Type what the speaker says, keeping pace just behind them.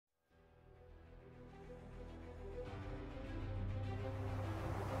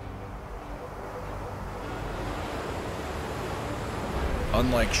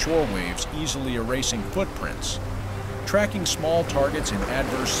unlike shore waves easily erasing footprints. Tracking small targets in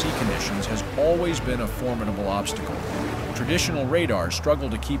adverse sea conditions has always been a formidable obstacle. Traditional radars struggle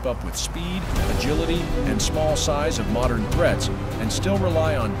to keep up with speed, agility, and small size of modern threats, and still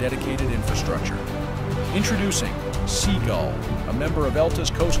rely on dedicated infrastructure. Introducing Seagull, a member of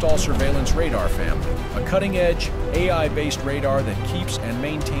ELTA's coastal surveillance radar family, a cutting-edge, AI-based radar that keeps and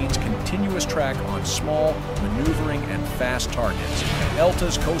maintains continuous track on small, maneuvering, and fast targets.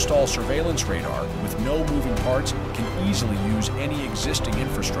 ELTA's coastal surveillance radar, with no moving parts, can easily use any existing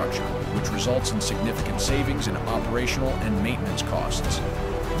infrastructure, which results in significant savings in operational and maintenance costs.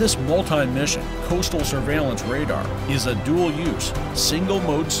 This multi-mission coastal surveillance radar is a dual-use,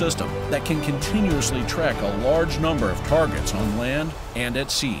 single-mode system that can continuously track a large number of targets on land and at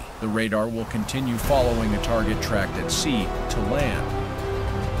sea. The radar will continue following a target tracked at sea to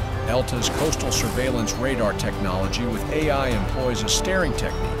land. ELTA's coastal surveillance radar technology with AI employs a staring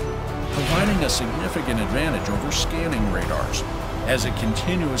technique, providing a significant advantage over scanning radars, as it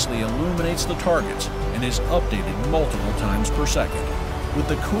continuously illuminates the targets and is updated multiple times per second. With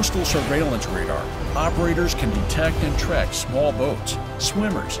the coastal surveillance radar, operators can detect and track small boats,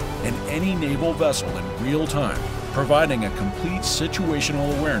 swimmers, and any naval vessel in real time, providing a complete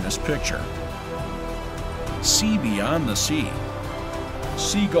situational awareness picture. See beyond the sea.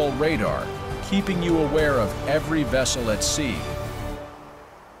 Seagull radar, keeping you aware of every vessel at sea